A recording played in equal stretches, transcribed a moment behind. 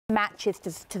matches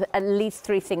to at least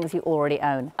 3 things you already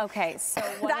own. Okay, so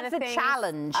that's a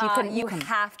challenge. You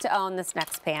have to own this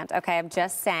next pant. Okay, I'm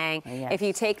just saying, yes. If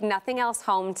you take nothing else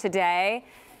home today,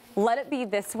 let it be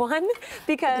this one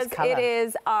because it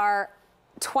is our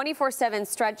 24/7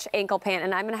 stretch ankle pant,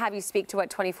 and I'm going to have you speak to what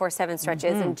 24/7 stretch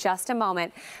is in just a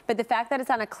moment. But the fact that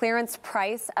it's on a clearance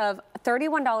price of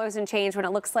 $31 and change when it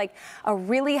looks like a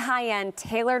really high-end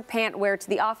tailored pant, wear it to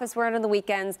the office, wear it on the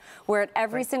weekends, wear it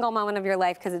every single moment of your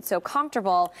life because it's so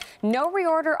comfortable. No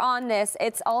reorder on this.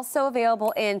 It's also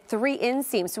available in 3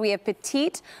 inseams. So we have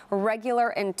petite, regular,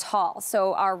 and tall.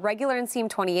 So our regular inseam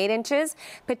 28 inches,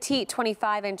 petite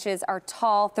 25 inches, our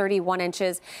tall 31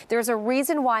 inches. There's a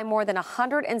reason why more than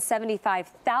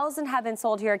 175,000 have been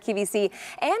sold here at QVC,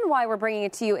 and why we're bringing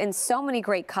it to you in so many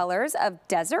great colors of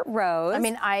desert rose. I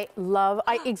mean,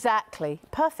 exactly.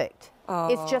 Perfect. Oh.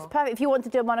 It's just perfect. If you want to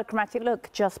do a monochromatic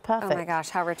look, just perfect. Oh my gosh,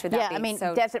 how rich would that be? Yeah, I mean,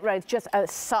 so desert rose, just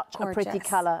such gorgeous. a pretty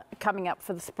color coming up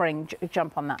for the spring.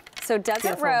 Jump on that. So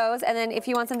desert rose, and then if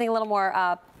you want something a little more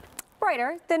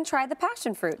brighter, then try the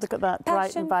passion fruit. Look at that,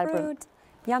 bright and vibrant. Fruit.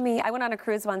 Yummy. I went on a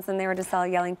cruise once and they were just all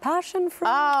yelling passion fruit.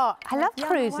 Oh, I love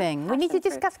cruising. We need to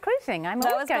discuss cruising. I'm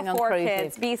always going on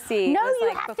cruises. Kids, BC. No, you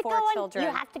like have to go on. Children.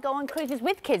 You have to go on cruises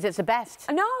with kids. It's the best.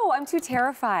 No, I'm too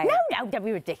terrified. No, don't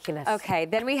be ridiculous. Okay,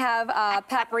 then we have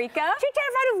paprika. Too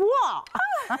terrified of what?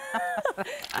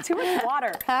 Too much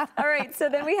water. All right, so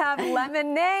then we have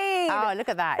lemonade. Oh, look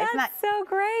at that. That's Isn't that so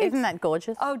great? Isn't that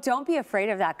gorgeous? Oh, don't be afraid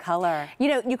of that color. You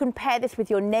know, you can pair this with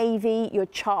your navy, your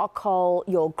charcoal,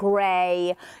 your grey,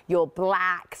 your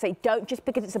black. So don't, just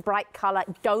because it's a bright color,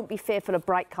 don't be fearful of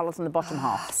bright colors on the bottom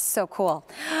half. So cool.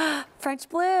 French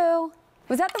blue.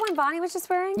 Was that the one Bonnie was just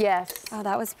wearing? Yes. Oh,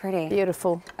 that was pretty.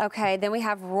 Beautiful. Okay, then we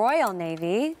have royal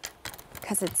navy,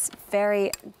 because it's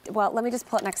very, well, let me just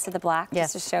pull it next to the black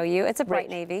just to show you. It's a bright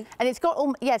navy. And it's got,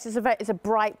 yes, it's a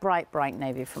bright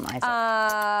navy from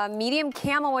Isaac. Medium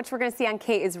camel, which we're going to see on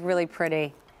Kate, is really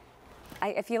pretty.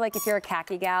 I feel like if you're a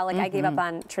khaki gal, like I gave up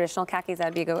on traditional khakis,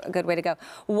 that'd be a good way to go.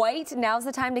 White, now's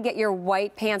the time to get your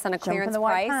white pants on a clearance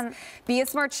price. Be a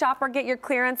smart shopper, get your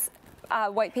clearance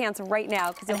white pants right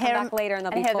now, because you'll come back later and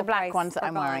they'll be full price. And here are the black ones that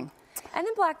I'm wearing. And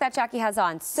then black that Jackie has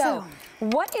on. So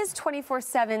what is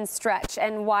 24/7 stretch,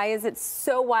 and why is it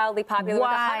so wildly popular?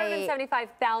 Why? With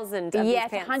 175,000 of these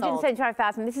pants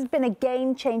 175,000. This has been a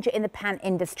game changer in the pant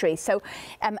industry. So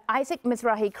Isaac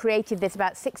Mizrahi created this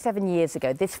about 6-7 years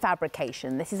ago, this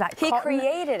fabrication. This is like He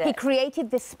created it. He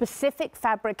created this specific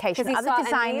fabrication. Other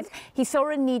designers, he saw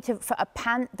a need for a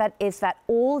pant that is that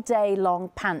all-day long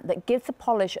pant that gives the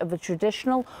polish of a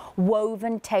traditional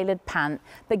woven tailored pant,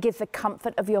 but gives the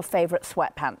comfort of your favorite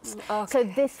sweatpants. Okay. So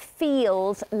this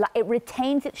feels like it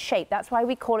retains its shape. That's why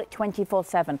we call it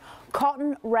 24/7.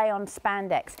 Cotton rayon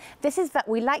spandex. This is that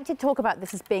we like to talk about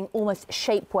this as being almost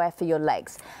shapewear for your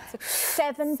legs.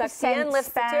 7%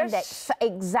 spandex.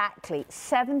 Exactly.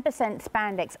 7%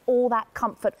 spandex. All that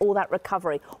comfort, all that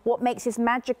recovery. What makes this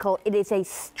magical? It is a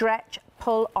stretch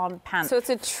pull-on pant. So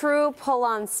it's a true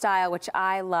pull-on style, which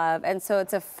I love. And so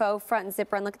it's a faux front and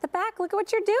zipper. And look at the back. Look at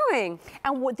what you're doing.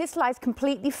 And this lies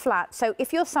completely flat. So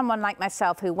if you're someone like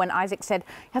myself who, when Isaac said,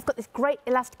 I've got this great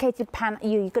elasticated pant,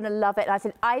 you're going to love it. And I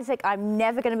said, Isaac, I'm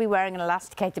never going to be wearing an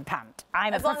elasticated pant.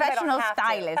 I'm a professional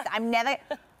stylist. I'm never...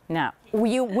 No,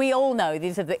 we all know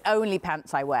these are the only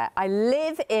pants I wear. I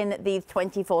live in these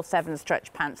 24/7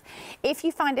 stretch pants. If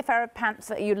you find a pair of pants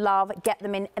that you love, get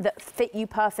them in that fit you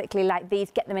perfectly like these.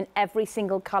 Get them in every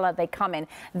single color they come in.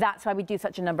 That's why we do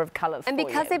such a number of colors. And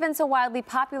because they've been so wildly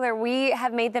popular, we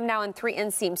have made them now in 3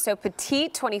 inseams. So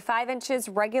petite, 25 inches,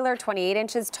 regular, 28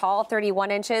 inches, tall,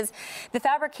 31 inches. The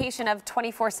fabrication of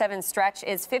 24/7 stretch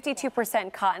is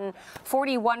 52% cotton,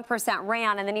 41%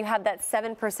 rayon, and then you have that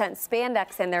 7%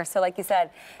 spandex in there. So like you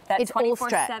said, that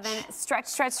 24/7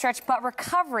 stretch, but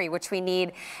recovery, which we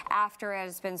need after it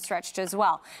has been stretched as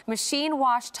well. Machine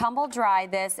wash, tumble dry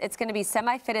this. It's going to be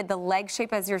semi-fitted. The leg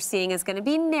shape, as you're seeing, is going to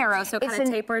be narrow, so it kind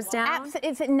of tapers down.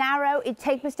 It's narrow. It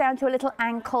tapers down to a little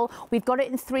ankle. We've got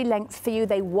it in 3 lengths for you.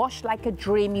 They wash like a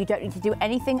dream. You don't need to do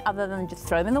anything other than just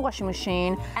throw them in the washing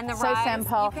machine. And the so rise,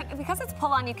 simple. Because it's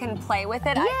pull-on, you can play with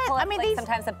it. Yeah, I pull it like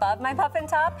sometimes above my puffin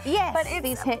top. Yes, but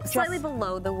it's slightly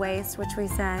below the waist, which we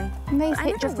say. These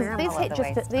hit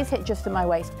just to my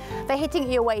waist. They're hitting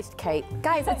your waist, Kate.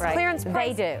 Guys, it's clearance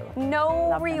price. They do.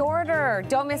 No reorder.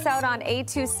 Don't miss out on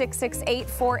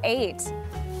A266848.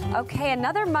 Okay,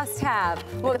 another must-have.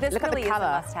 Well, this really is a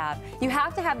must-have. You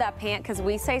have to have that pant because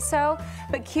we say so,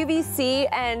 but QVC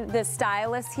and the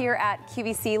stylists here at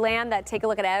QVC Land that take a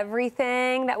look at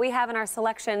everything that we have in our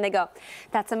selection, they go,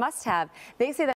 that's a must-have. They say that